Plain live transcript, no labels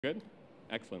Good?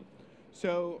 Excellent.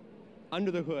 So,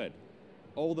 under the hood,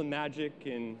 all the magic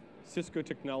in Cisco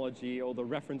technology, all the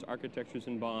reference architectures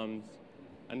and bombs,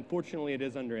 unfortunately it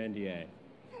is under NDA.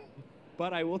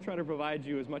 But I will try to provide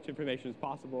you as much information as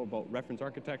possible about reference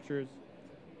architectures,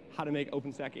 how to make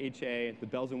OpenStack HA, the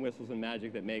bells and whistles and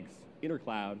magic that makes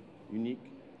Intercloud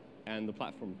unique, and the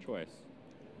platform of choice.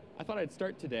 I thought I'd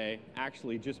start today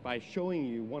actually just by showing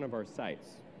you one of our sites.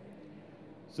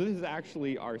 So this is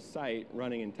actually our site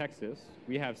running in Texas.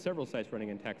 We have several sites running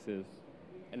in Texas.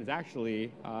 And it's actually,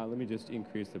 let me just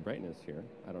increase the brightness here.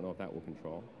 I don't know if that will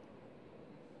control.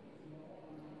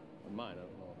 On mine, I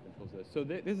don't know if it controls this. So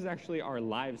this is actually our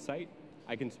live site.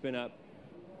 I can spin up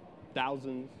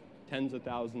thousands, tens of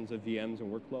thousands of VMs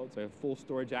and workloads. I have full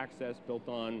storage access built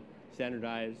on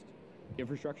standardized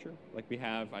infrastructure. Like we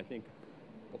have, I think,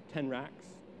 10 racks,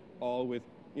 all with,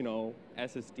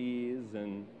 SSDs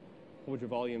and a whole bunch of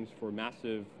volumes for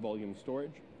massive volume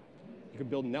storage. You can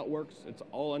build networks. It's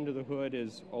all under the hood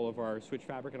is all of our switch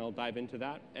fabric, and I'll dive into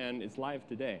that. And it's live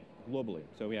today, globally.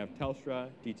 So we have Telstra,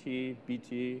 DT,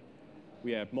 BT.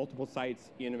 We have multiple sites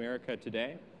in America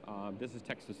today. This is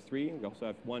Texas 3. We also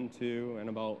have 1, 2, and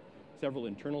about several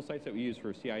internal sites that we use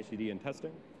for CI/CD and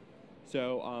testing.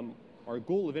 So our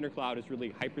goal of Intercloud is really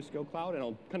hyperscale cloud, and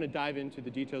I'll kind of dive into the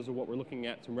details of what we're looking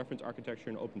at, some reference architecture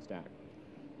and OpenStack.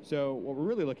 So what we're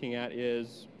really looking at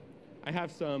is, I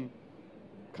have some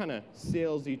kind of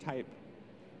salesy type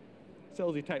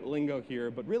lingo here,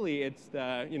 but really it's the,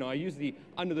 I use the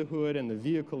under the hood and the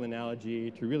vehicle analogy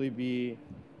to really be,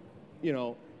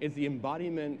 it's the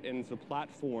embodiment and it's the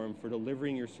platform for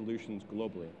delivering your solutions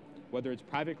globally. Whether it's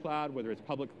private cloud, whether it's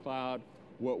public cloud,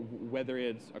 whether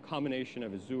it's a combination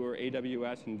of Azure,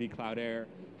 AWS, and vCloud Air,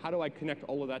 how do I connect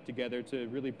all of that together to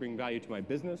really bring value to my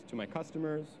business, to my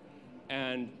customers,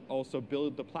 and also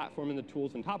build the platform and the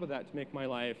tools on top of that to make my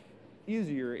life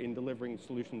easier in delivering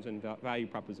solutions and value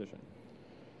proposition.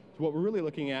 So what we're really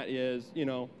looking at is,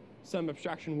 some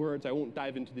abstraction words. I won't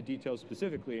dive into the details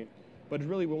specifically, but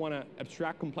really we want to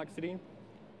abstract complexity.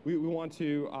 We want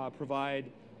to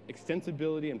provide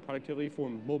extensibility and productivity for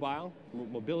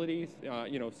mobility,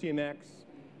 CMX.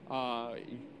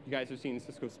 You guys have seen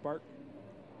Cisco Spark.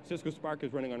 Cisco Spark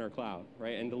is running on our cloud,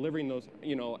 right? And delivering those,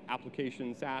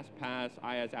 applications, SaaS, PaaS,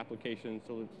 IaaS applications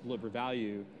to deliver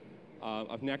value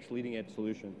of next leading edge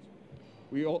solutions.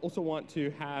 We also want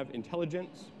to have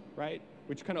intelligence, right?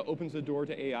 Which kind of opens the door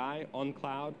to AI on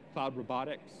cloud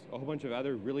robotics, a whole bunch of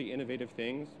other really innovative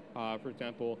things. For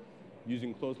example,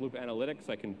 using closed loop analytics,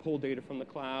 I can pull data from the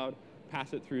cloud,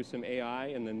 pass it through some AI,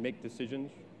 and then make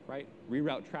decisions, right?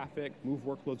 Reroute traffic, move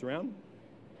workloads around.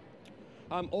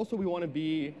 Also, we want to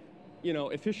be,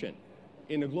 efficient.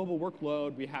 In a global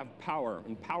workload, we have power,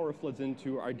 and power floods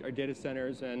into our data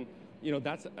centers, and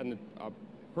that's a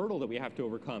hurdle that we have to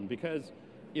overcome, because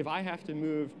if I have to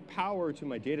move power to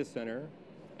my data center,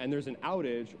 and there's an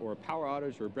outage, or a power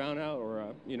outage, or a brownout,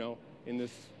 or in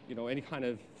this, any kind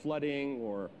of flooding,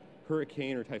 or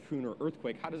hurricane, or typhoon, or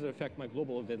earthquake, how does it affect my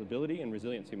global availability and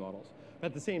resiliency models? But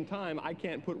at the same time, I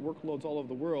can't put workloads all over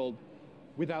the world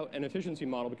without an efficiency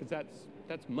model, because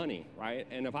that's money, right?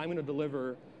 And if I'm going to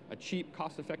deliver a cheap,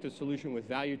 cost-effective solution with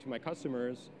value to my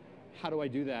customers, how do I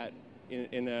do that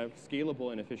in a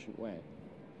scalable and efficient way?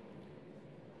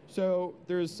 So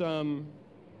there's some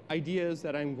ideas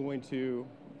that I'm going to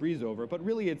breeze over, but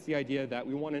really it's the idea that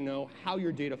we want to know how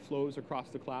your data flows across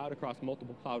the cloud, across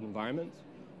multiple cloud environments.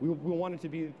 We want it to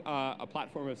be a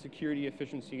platform of security,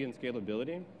 efficiency, and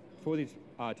scalability for these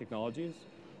technologies.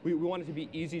 We want it to be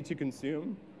easy to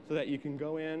consume so that you can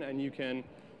go in and you can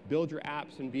build your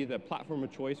apps and be the platform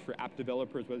of choice for app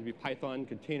developers, whether it be Python,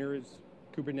 containers,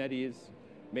 Kubernetes,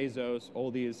 Mesos,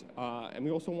 all these. And we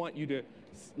also want you to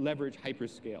leverage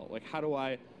hyperscale. Like, how do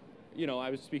I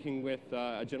was speaking with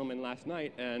a gentleman last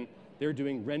night, and they're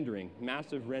doing rendering,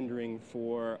 massive rendering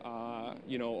for,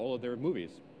 all of their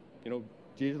movies.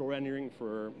 Digital rendering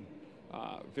for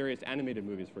various animated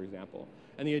movies, for example.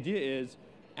 And the idea is,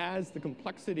 as the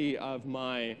complexity of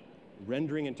my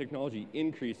rendering and technology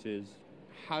increases,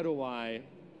 how do I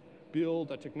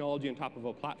build a technology on top of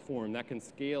a platform that can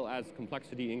scale as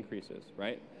complexity increases,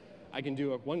 right? I can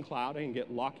do one cloud, I can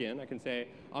get lock-in, I can say,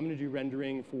 I'm going to do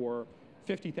rendering for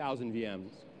 50,000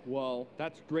 VMs. Well,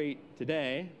 that's great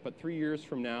today, but 3 years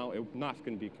from now, it's not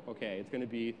going to be okay. It's going to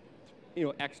be,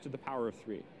 X to the power of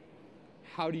 3.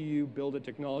 How do you build a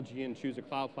technology and choose a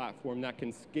cloud platform that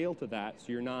can scale to that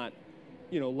so you're not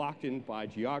locked in by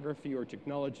geography or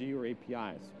technology or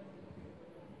APIs?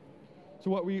 So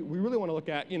what we really want to look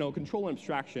at, control and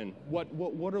abstraction. What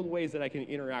are the ways that I can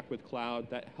interact with cloud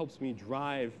that helps me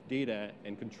drive data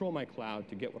and control my cloud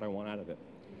to get what I want out of it?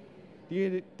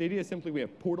 The idea is simply we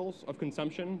have portals of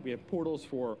consumption. We have portals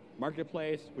for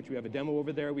marketplace, which we have a demo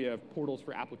over there. We have portals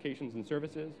for applications and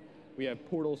services. We have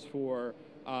portals for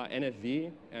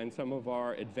NFV and some of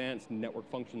our advanced network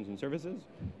functions and services.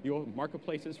 You have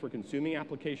marketplaces for consuming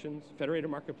applications, federated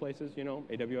marketplaces,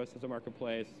 AWS has a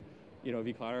marketplace,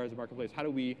 vCloud has a marketplace. How do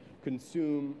we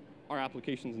consume our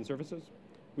applications and services?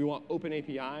 We want open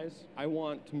APIs. I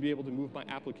want to be able to move my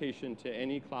application to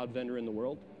any cloud vendor in the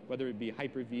world, whether it be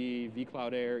Hyper-V,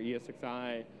 vCloud Air,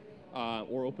 ESXi,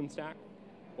 or OpenStack,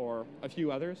 or a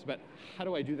few others. But how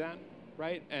do I do that,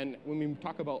 right? And when we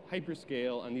talk about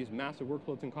hyperscale and these massive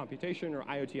workloads in computation, or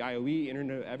IoT, IoE,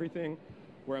 Internet of Everything,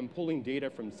 where I'm pulling data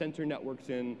from sensor networks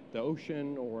in the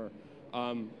ocean, or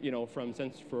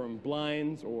from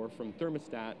blinds, or from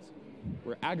thermostats,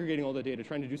 we're aggregating all the data,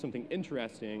 trying to do something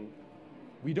interesting.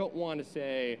 We don't want to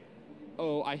say,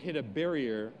 oh, I hit a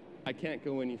barrier, I can't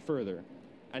go any further.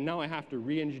 And now I have to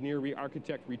re-engineer,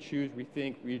 re-architect, re-choose,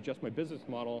 rethink, readjust my business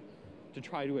model to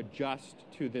try to adjust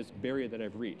to this barrier that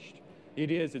I've reached.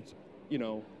 It's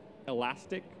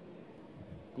elastic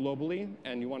globally,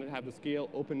 and you want to have the scale,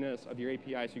 openness of your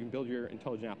API so you can build your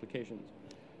intelligent applications.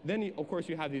 Then, of course,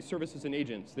 you have these services and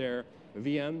agents. They're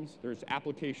VMs, there's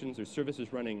applications, there's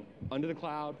services running under the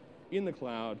cloud, in the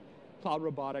cloud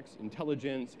robotics,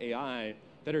 intelligence, AI,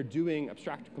 that are doing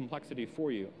abstract complexity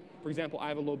for you. For example, I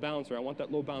have a load balancer. I want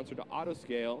that load balancer to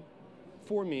auto-scale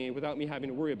for me without me having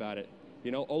to worry about it.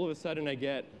 All of a sudden I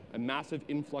get a massive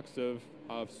influx of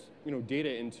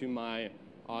data into my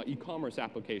e-commerce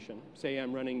application. Say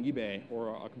I'm running eBay, or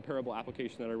a comparable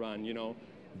application that I run,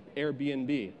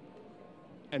 Airbnb.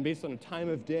 And based on a time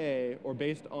of day, or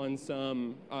based on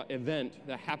some event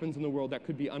that happens in the world that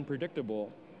could be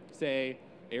unpredictable, say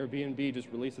Airbnb just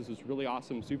releases this really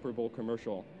awesome Super Bowl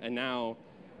commercial, and now,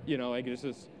 I guess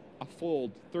it's a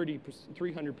fold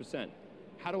 300%.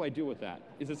 How do I deal with that?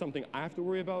 Is it something I have to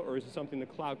worry about, or is it something the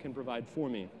cloud can provide for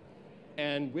me?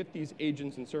 And with these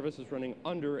agents and services running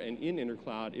under and in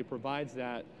Intercloud, it provides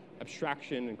that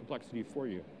abstraction and complexity for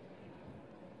you.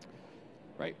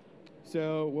 Right?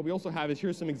 So what we also have is,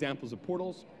 here's some examples of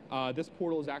portals. This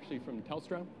portal is actually from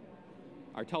Telstra.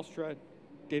 Our Telstra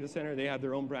data center, they have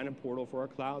their own branded portal for our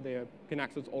cloud. They can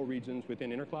access all regions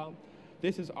within Intercloud.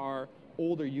 This is our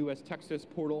older US Texas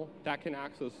portal that can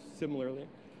access similarly.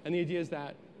 And the idea is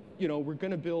that we're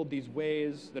going to build these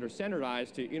ways that are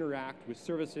standardized to interact with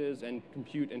services and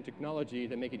compute and technology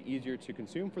that make it easier to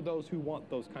consume for those who want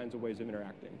those kinds of ways of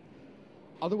interacting.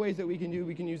 Other ways that we can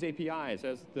use APIs.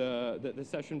 As the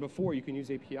session before, you can use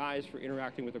APIs for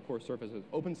interacting with the core surfaces.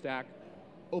 OpenStack,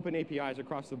 open APIs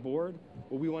across the board.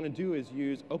 What we want to do is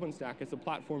use OpenStack as a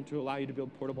platform to allow you to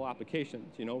build portable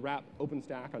applications. Wrap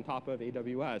OpenStack on top of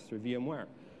AWS or VMware.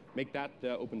 Make that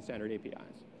the open standard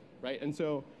APIs. Right? And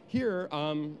so here,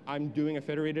 I'm doing a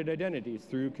federated identities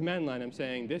through command line. I'm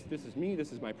saying, this is me,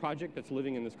 this is my project that's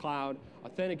living in this cloud,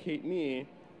 authenticate me,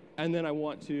 and then I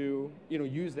want to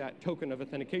use that token of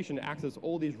authentication to access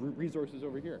all these resources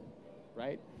over here,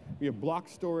 right? We have block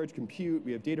storage, compute,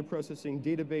 we have data processing,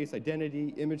 database,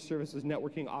 identity, image services,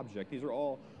 networking, object. These are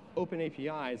all open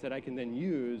APIs that I can then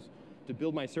use to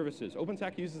build my services.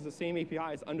 OpenStack uses the same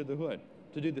APIs under the hood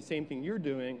to do the same thing you're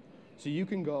doing, so you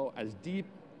can go as deep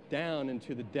down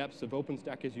into the depths of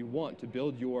OpenStack as you want to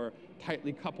build your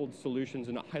tightly coupled solutions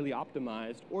and highly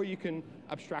optimized, or you can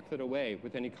abstract it away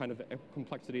with any kind of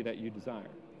complexity that you desire.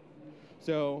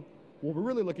 So what we're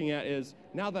really looking at is,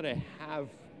 now that I have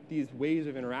these ways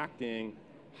of interacting,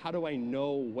 how do I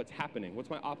know what's happening? What's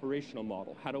my operational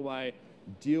model? How do I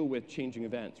deal with changing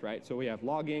events, right? So we have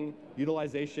logging,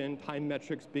 utilization, time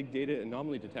metrics, big data,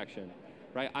 anomaly detection,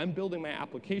 right? I'm building my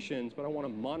applications, but I want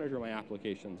to monitor my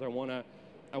applications. I want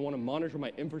to monitor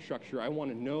my infrastructure. I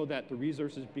want to know that the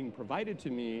resources being provided to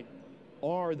me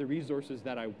are the resources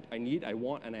that I need, I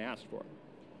want, and I ask for.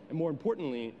 And more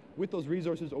importantly, with those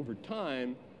resources over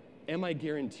time, am I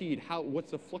guaranteed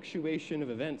what's the fluctuation of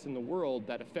events in the world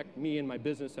that affect me and my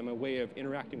business and my way of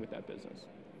interacting with that business,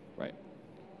 right?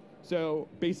 So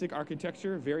basic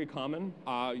architecture, very common.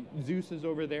 Zeus is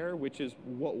over there, which is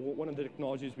one of the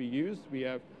technologies we use. We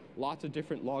have lots of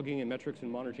different logging and metrics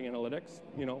and monitoring analytics,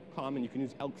 common. You can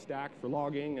use Elk Stack for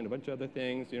logging and a bunch of other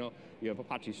things. You have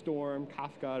Apache Storm,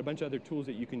 Kafka, a bunch of other tools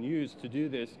that you can use to do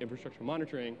this infrastructure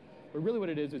monitoring. But really what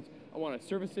it is I want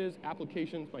services,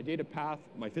 applications, my data path,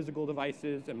 my physical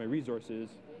devices, and my resources.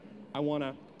 I want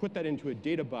to put that into a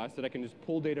data bus that I can just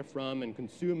pull data from and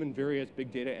consume in various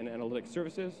big data and analytics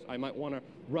services. I might want to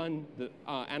run the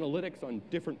analytics on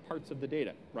different parts of the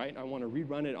data, right? I want to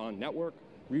rerun it on network,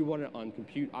 rerun it on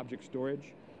compute object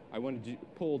storage. I want to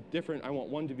pull different, I want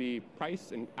one to be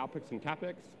price and OpEx and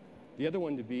CapEx. the other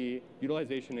one to be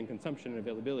utilization and consumption and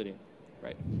availability,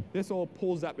 right? This all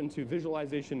pulls up into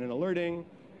visualization and alerting,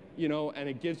 and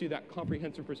it gives you that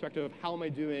comprehensive perspective of how am I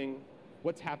doing,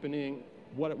 what's happening,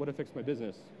 what affects my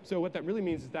business. So what that really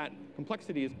means is that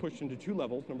complexity is pushed into two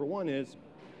levels. Number one is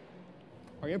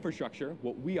our infrastructure,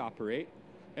 what we operate.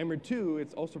 And number two,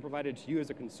 it's also provided to you as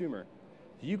a consumer.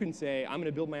 So you can say, I'm going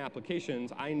to build my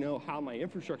applications, I know how my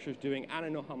infrastructure is doing, and I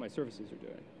know how my services are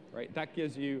doing, right? That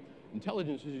gives you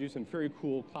intelligence to do some very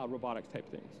cool cloud robotics type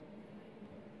things,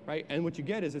 right? And what you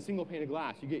get is a single pane of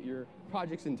glass. You get your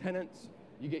projects and tenants,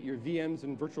 you get your VMs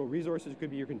and virtual resources,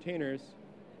 could be your containers,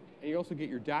 and you also get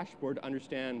your dashboard to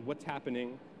understand what's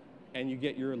happening, and you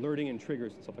get your alerting and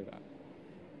triggers and stuff like that.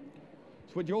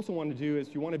 So what you also want to do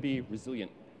is you want to be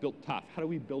resilient, built tough. How do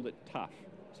we build it tough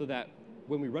so that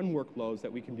when we run workloads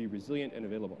that we can be resilient and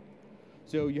available?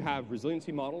 So you have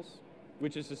resiliency models,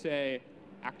 which is to say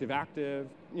active-active,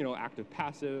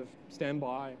 active-passive,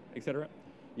 standby, et cetera.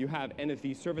 You have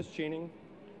NFV service chaining.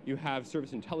 You have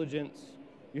service intelligence.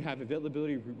 You have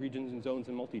availability regions and zones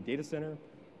in multi-data center.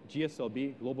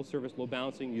 GSLB, global service load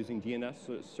balancing using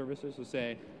DNS services to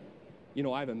say,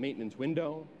 I have a maintenance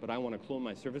window, but I want to clone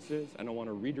my services, and I want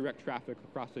to redirect traffic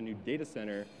across a new data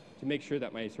center to make sure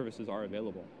that my services are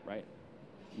available, right?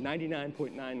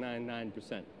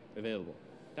 99.999% available.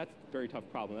 That's a very tough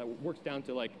problem. That works down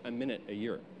to like a minute a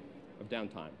year of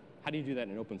downtime. How do you do that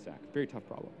in OpenStack? Very tough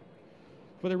problem.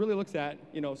 What it really looks at,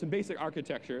 some basic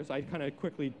architectures. I kind of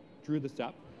quickly drew this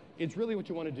up. It's really what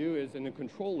you want to do is in the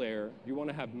control layer, you want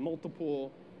to have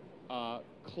multiple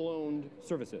cloned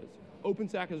services.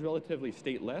 OpenStack is relatively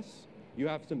stateless. You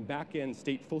have some back-end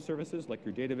stateful services like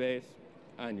your database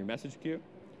and your message queue.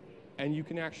 And you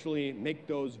can actually make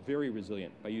those very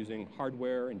resilient by using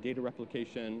hardware and data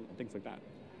replication and things like that.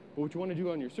 But what you want to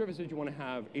do on your services, you want to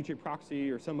have HA proxy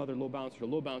or some other load balancer to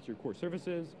load balance your core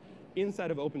services.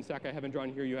 Inside of OpenStack, I haven't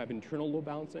drawn here, you have internal load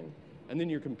balancing. And then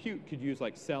your compute could use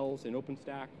like cells in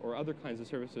OpenStack or other kinds of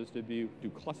services to do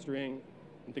clustering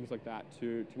and things like that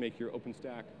to make your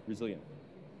OpenStack resilient.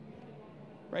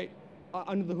 Right?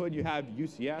 Under the hood, you have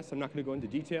UCS. I'm not going to go into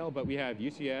detail, but we have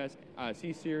UCS,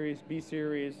 C series, B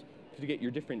series, to get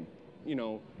your different,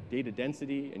 data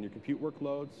density and your compute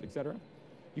workloads, et cetera.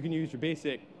 You can use your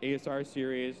basic ASR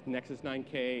series, Nexus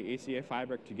 9K, ACA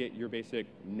Fabric to get your basic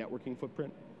networking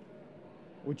footprint.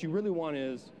 What you really want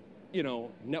is,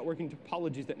 networking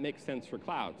topologies that make sense for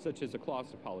cloud, such as a clause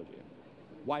topology.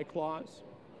 Why clause?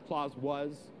 Clause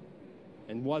was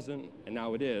and wasn't, and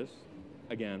now it is,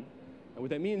 again. And what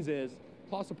that means is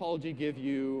clause topology give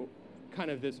you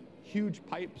kind of this huge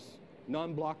pipes,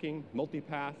 non-blocking,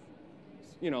 multipath,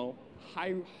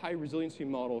 high resiliency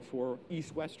model for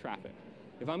east-west traffic.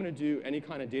 If I'm going to do any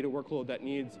kind of data workload that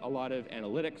needs a lot of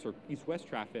analytics or east-west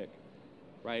traffic,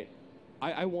 right,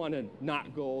 I want to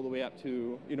not go all the way up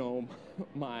to,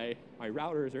 my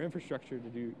routers or infrastructure to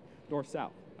do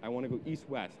north-south. I want to go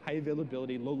east-west, high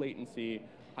availability, low latency,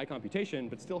 high computation,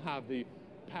 but still have the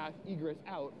path egress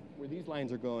out where these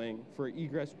lines are going for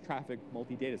egress traffic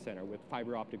multi-data center with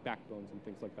fiber optic backbones and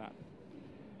things like that.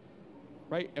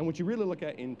 Right? And what you really look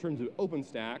at in terms of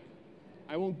OpenStack,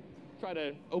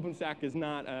 OpenStack is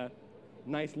not a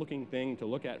nice looking thing to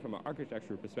look at from an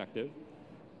architecture perspective,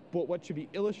 but what should be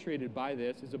illustrated by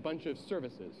this is a bunch of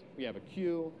services. We have a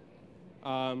queue,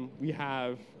 we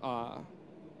have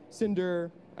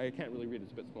Cinder, I can't really read,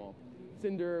 it's a bit small.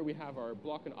 Cinder, we have our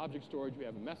block and object storage, we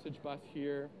have a message bus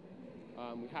here,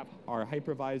 we have our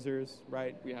hypervisors,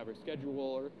 right? We have our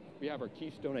scheduler, we have our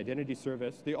Keystone identity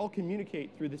service. They all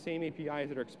communicate through the same APIs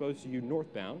that are exposed to you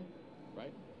northbound,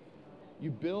 right? You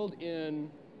build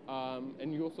in,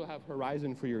 and you also have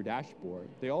Horizon for your dashboard.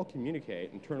 They all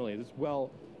communicate internally. It's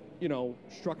well,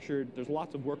 structured. There's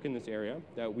lots of work in this area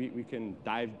that we can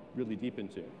dive really deep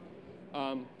into.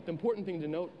 The important thing to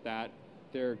note that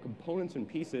they're components and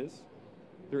pieces.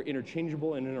 They're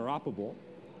interchangeable and interoperable.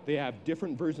 They have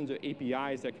different versions of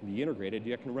APIs that can be integrated.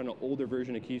 You can run an older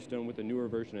version of Keystone with a newer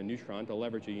version of Neutron to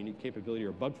leverage a unique capability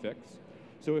or bug fix.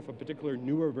 So if a particular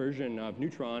newer version of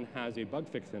Neutron has a bug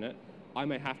fix in it, I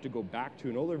might have to go back to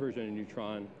an older version of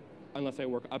Neutron unless I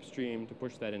work upstream to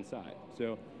push that inside.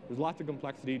 So there's lots of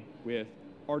complexity with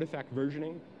artifact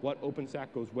versioning, what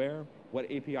OpenStack goes where, what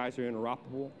APIs are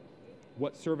interoperable,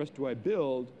 what service do I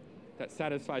build that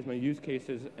satisfies my use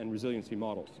cases and resiliency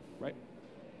models, right?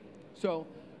 So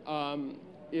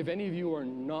if any of you are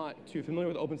not too familiar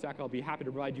with OpenStack, I'll be happy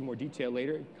to provide you more detail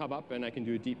later. Come up and I can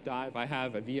do a deep dive. I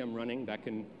have a VM running that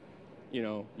can,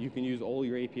 you can use all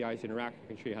your APIs to interact. I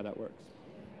can show you how that works.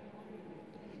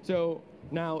 So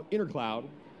now Intercloud,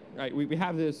 right? We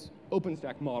have this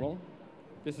OpenStack model,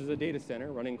 This is a data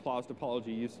center running clause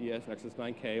topology, UCS, Nexus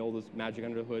 9K, all this magic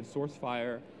under the hood, source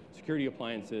fire, security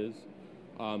appliances,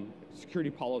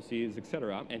 security policies, et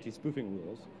cetera, anti-spoofing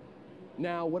rules.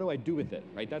 Now, what do I do with it,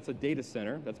 right? That's a data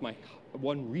center. That's my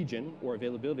one region or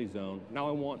availability zone. Now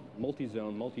I want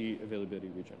multi-zone, multi-availability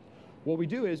region. What we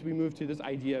do is we move to this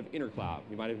idea of Intercloud.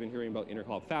 You might have been hearing about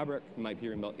Intercloud Fabric. You might be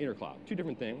hearing about Intercloud. Two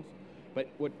different things. But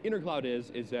what Intercloud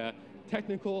is a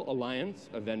technical alliance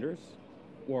of vendors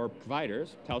or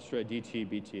providers, Telstra, DT,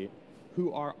 BT,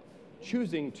 who are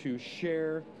choosing to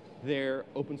share their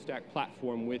OpenStack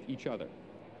platform with each other.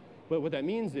 But what that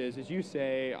means is you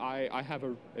say, I have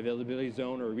an availability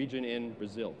zone or a region in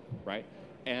Brazil, right?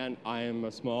 And I am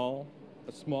a small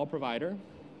provider,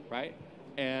 right?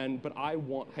 But I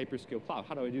want hyperscale cloud.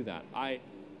 How do I do that?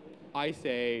 I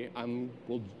say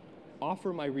will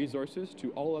offer my resources to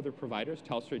all other providers,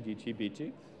 Telstra, DT,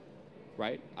 BT,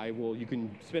 right? You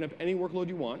can spin up any workload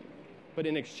you want, but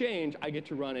in exchange, I get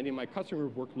to run any of my customer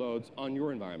workloads on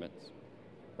your environments,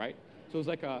 right? So it's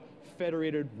like a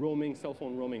federated cell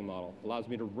phone roaming model. Allows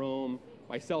me to roam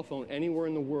my cell phone anywhere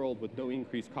in the world with no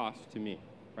increased cost to me,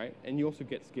 right? And you also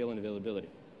get scale and availability,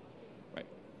 right?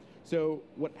 So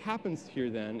what happens here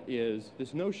then is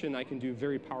this notion I can do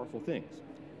very powerful things.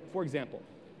 For example,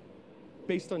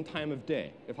 based on time of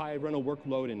day, if I run a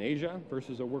workload in Asia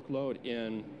versus a workload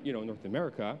in North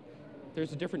America,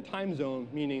 there's a different time zone,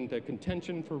 meaning the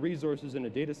contention for resources in a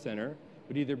data center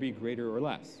would either be greater or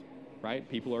less, right?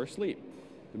 People are asleep.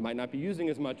 They might not be using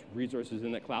as much resources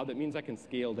in that cloud. That means I can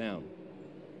scale down.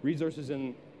 Resources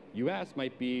in US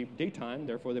might be daytime,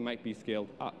 therefore they might be scaled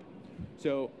up.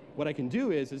 So what I can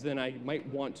do is then I might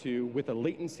want to, with a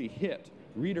latency hit,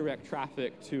 redirect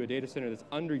traffic to a data center that's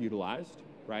underutilized,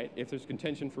 right? If there's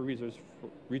contention for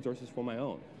resources for my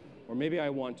own. Or maybe I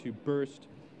want to burst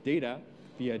data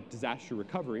via disaster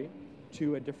recovery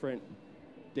to a different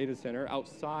data center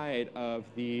outside of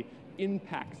the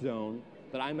impact zone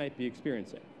that I might be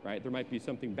experiencing, right? There might be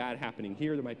something bad happening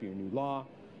here. There might be a new law,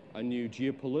 a new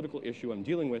geopolitical issue I'm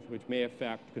dealing with, which may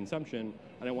affect consumption,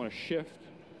 and I want to shift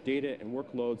data and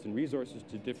workloads and resources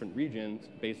to different regions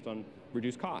based on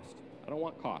reduced cost. I don't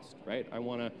want cost, right? I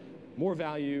want more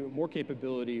value, more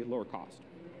capability, lower cost.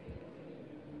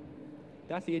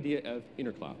 That's the idea of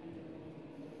Intercloud.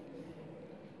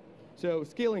 So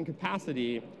scaling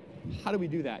capacity, how do we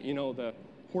do that? The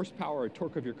horsepower or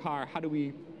torque of your car, how do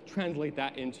we translate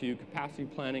that into capacity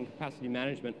planning, capacity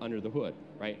management under the hood,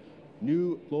 right?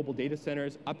 New global data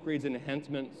centers, upgrades and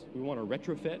enhancements. We want to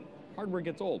retrofit. Hardware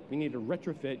gets old. We need to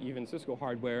retrofit even Cisco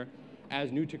hardware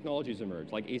as new technologies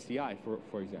emerge, like ACI,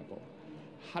 for example.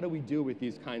 How do we deal with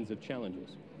these kinds of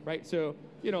challenges, right? So,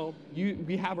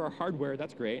 we have our hardware,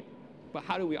 that's great, but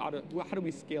how do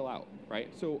we scale out, right?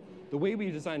 So the way we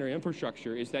design our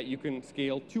infrastructure is that you can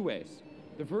scale two ways.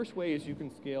 The first way is you can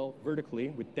scale vertically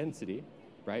with density,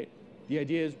 right? The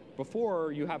idea is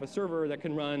before you have a server that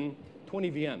can run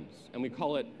 20 VMs, and we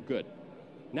call it good.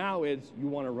 Now you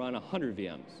want to run 100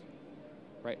 VMs,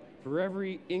 right? For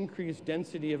every increased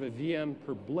density of a VM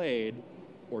per blade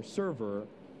or server,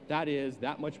 that is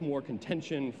that much more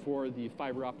contention for the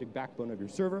fiber optic backbone of your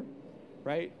server,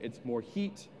 right? It's more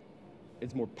heat,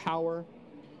 it's more power.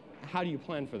 How do you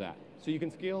plan for that? So you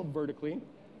can scale vertically.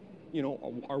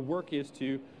 Our work is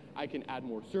I can add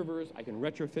more servers, I can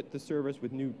retrofit the servers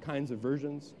with new kinds of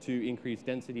versions to increase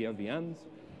density of VMs.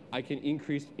 I can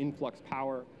increase influx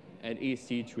power and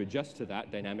AC to adjust to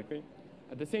that dynamically.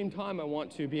 At the same time, I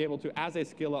want to be able to, as I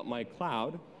scale up my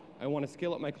cloud, I want to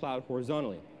scale up my cloud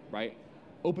horizontally, right?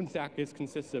 OpenStack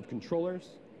consists of controllers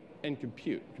and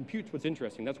compute. Compute's what's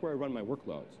interesting. That's where I run my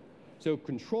workloads. So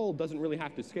control doesn't really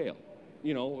have to scale.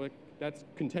 That's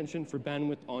contention for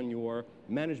bandwidth on your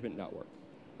management network,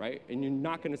 right? And you're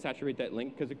not going to saturate that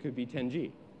link because it could be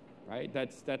 10G, right?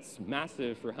 That's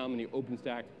massive for how many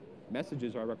OpenStack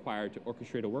messages are required to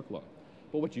orchestrate a workload.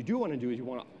 But what you do want to do is you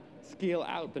want to scale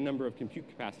out the number of compute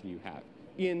capacity you have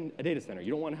in a data center.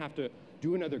 You don't want to have to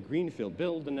do another greenfield,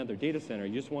 build another data center.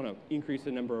 You just want to increase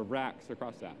the number of racks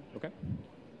across that, okay?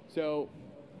 So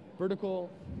vertical,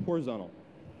 horizontal,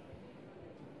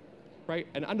 right?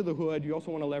 And under the hood, you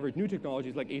also want to leverage new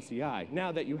technologies like ACI.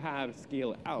 Now that you have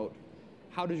scale out,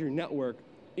 how does your network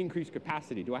increase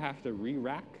capacity? Do I have to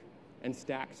re-rack and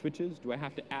stack switches? Do I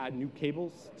have to add new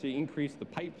cables to increase the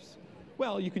pipes?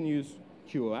 Well, you can use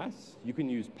QoS, you can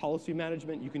use policy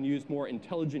management, you can use more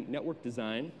intelligent network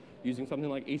design using something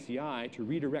like ACI to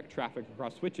redirect traffic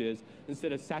across switches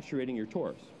instead of saturating your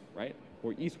TORs, right?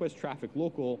 Or east-west traffic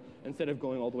local instead of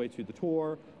going all the way to the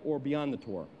TOR or beyond the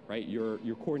TOR, right? Your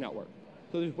core network.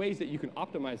 So there's ways that you can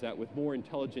optimize that with more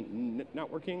intelligent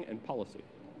networking and policy.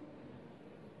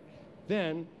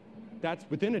 Then that's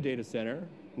within a data center.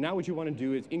 Now what you want to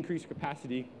do is increase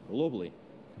capacity globally,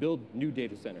 build new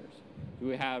data centers. So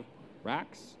we have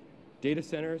racks, data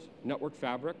centers, network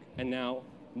fabric, and now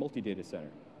multi-data center,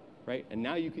 right? And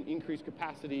now you can increase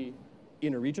capacity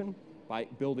in a region by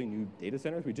building new data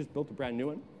centers. We just built a brand new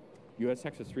one, US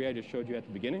Texas 3 I just showed you at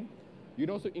the beginning. You'd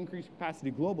also increase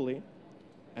capacity globally.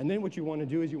 And then what you want to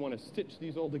do is you want to stitch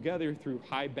these all together through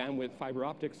high bandwidth fiber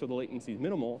optics so the latency is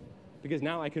minimal, because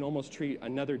now I can almost treat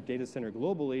another data center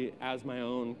globally as my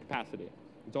own capacity.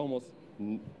 It's almost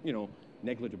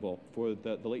negligible for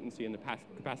the latency and the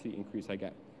capacity increase I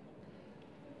get.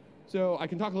 So I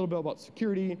can talk a little bit about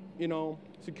security.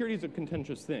 Security is a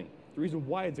contentious thing. The reason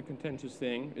why it's a contentious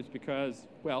thing is because,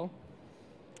 well,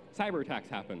 cyber attacks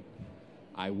happen.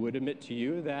 I would admit to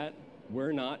you that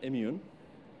we're not immune.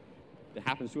 It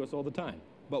happens to us all the time.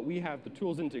 But we have the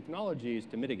tools and technologies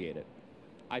to mitigate it.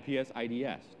 IPS,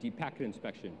 IDS, deep packet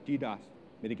inspection, DDoS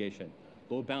mitigation,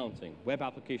 load balancing, web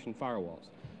application firewalls.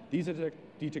 These are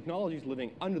the technologies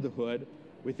living under the hood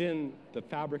within the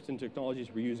fabrics and technologies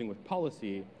we're using with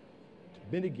policy to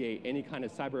mitigate any kind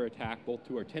of cyber attack, both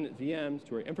to our tenant VMs,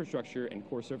 to our infrastructure, and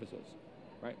core services,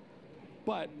 right?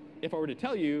 But if I were to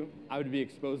tell you, I would be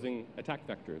exposing attack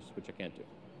vectors, which I can't do.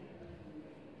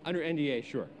 Under NDA,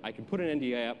 sure, I can put an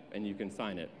NDA up and you can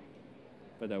sign it,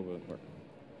 but that wouldn't work.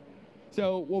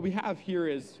 So what we have here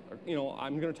is,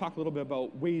 I'm going to talk a little bit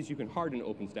about ways you can harden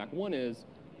OpenStack. One is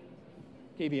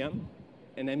KVM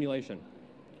and emulation.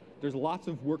 There's lots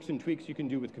of works and tweaks you can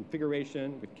do with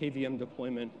configuration, with KVM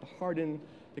deployment, to harden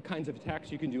the kinds of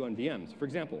attacks you can do on VMs. For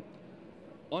example,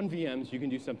 on VMs, you can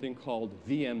do something called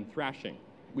VM thrashing,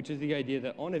 which is the idea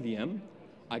that on a VM,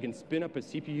 I can spin up a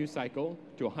CPU cycle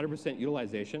to 100%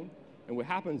 utilization, and what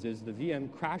happens is the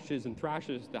VM crashes and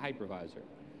thrashes the hypervisor.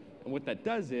 And what that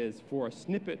does is, for a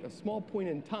snippet, a small point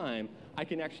in time, I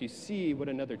can actually see what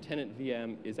another tenant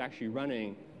VM is actually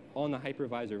running on the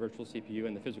hypervisor virtual CPU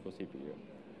and the physical CPU.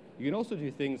 You can also do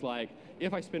things like,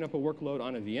 if I spin up a workload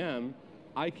on a VM,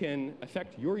 I can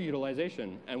affect your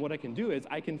utilization. And what I can do is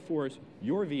I can force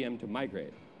your VM to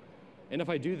migrate. And if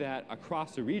I do that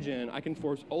across the region, I can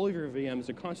force all of your VMs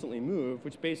to constantly move,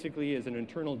 which basically is an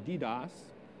internal DDoS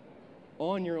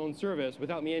on your own service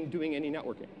without me doing any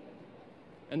networking.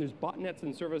 And there's botnets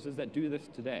and services that do this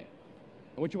today.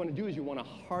 And what you want to do is you want to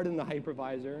harden the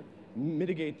hypervisor,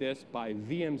 mitigate this by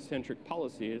VM-centric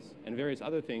policies and various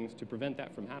other things to prevent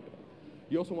that from happening.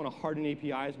 You also want to harden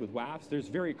APIs with WAFs. There's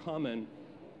very common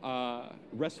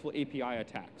RESTful API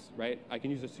attacks, right? I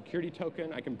can use a security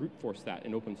token. I can brute force that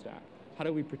in OpenStack. How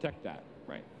do we protect that,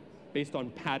 right? Based on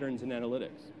patterns and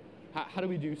analytics. How do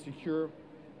we do secure,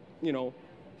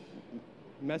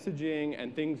 messaging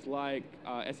and things like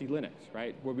SE Linux,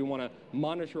 right? Where we want to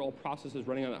monitor all processes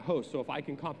running on that host. So if I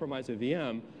can compromise a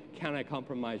VM, can I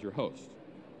compromise your host,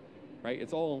 right?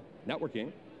 It's all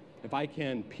networking. If I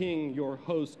can ping your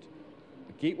host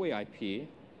a gateway IP,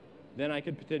 then I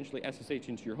could potentially SSH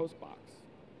into your host box.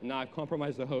 And now I've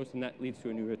compromised the host, and that leads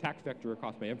to a new attack vector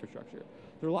across my infrastructure.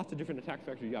 There are lots of different attack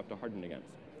vectors you have to harden against.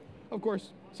 Of course,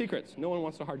 secrets. No one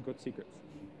wants to hard code secrets.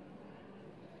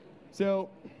 So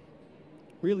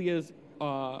really is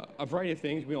a variety of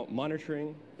things. We want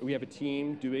monitoring. We have a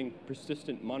team doing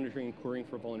persistent monitoring and querying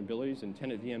for vulnerabilities in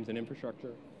tenant VMs and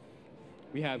infrastructure.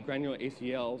 We have granular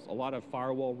ACLs, a lot of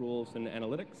firewall rules and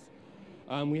analytics.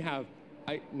 We have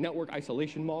network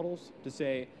isolation models to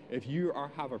say, if you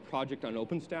have a project on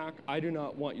OpenStack, I do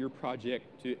not want your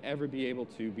project to ever be able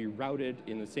to be routed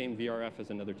in the same VRF as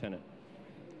another tenant,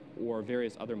 or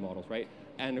various other models, right?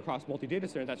 And across multi-data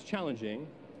center, that's challenging,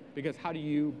 because how do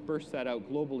you burst that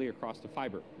out globally across the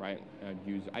fiber, right?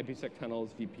 Use IPsec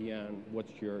tunnels, VPN,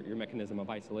 what's your mechanism of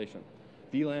isolation?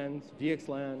 VLANs,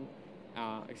 VXLAN,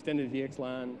 extended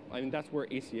VXLAN. I mean, that's where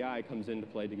ACI comes into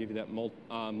play to give you that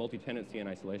multi-tenancy and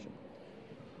isolation.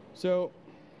 So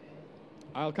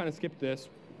I'll kind of skip this.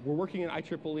 We're working in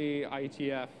IEEE,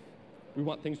 IETF. We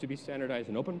want things to be standardized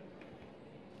and open.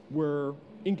 We're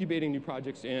incubating new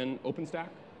projects in OpenStack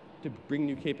to bring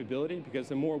new capability, because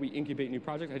the more we incubate new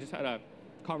projects, I just had a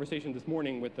conversation this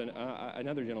morning with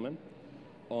another gentleman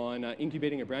on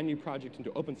incubating a brand new project into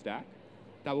OpenStack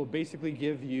that will basically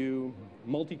give you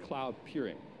multi-cloud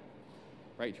peering,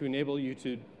 right? To enable you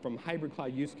to, from hybrid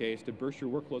cloud use case, to burst your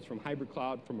workloads from hybrid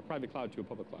cloud, from a private cloud to a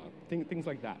public cloud, things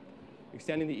like that,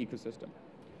 extending the ecosystem.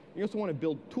 You also want to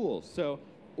build tools. So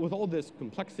with all this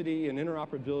complexity and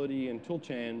interoperability and tool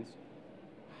chains,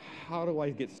 how do I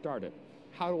get started?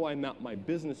 How do I map my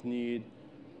business need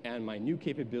and my new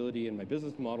capability and my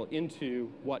business model into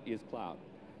what is cloud?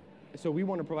 So we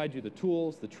want to provide you the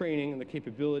tools, the training, and the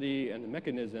capability, and the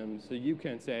mechanisms so you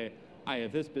can say, I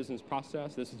have this business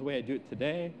process. This is the way I do it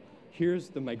today. Here's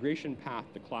the migration path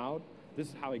to cloud. This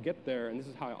is how I get there, and this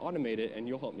is how I automate it, and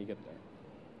you'll help me get there.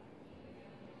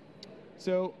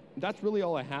 So that's really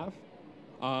all I have.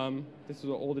 This is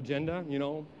an old agenda,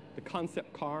 the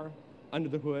concept car, under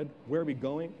the hood, where are we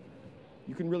going?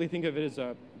 You can really think of it as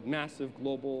a massive,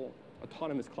 global,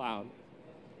 autonomous cloud,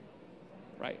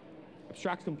 right?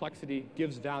 Abstracts complexity,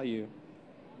 gives value,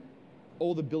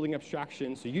 all the building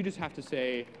abstraction, so you just have to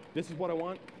say, this is what I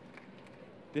want,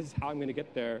 this is how I'm going to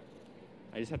get there,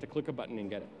 I just have to click a button and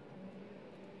get it.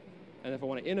 And if I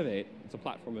want to innovate, it's a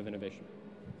platform of innovation.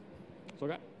 So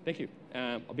okay, thank you.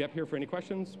 I'll be up here for any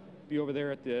questions. Be over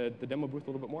there at the demo booth a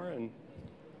little bit more, and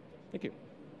thank you.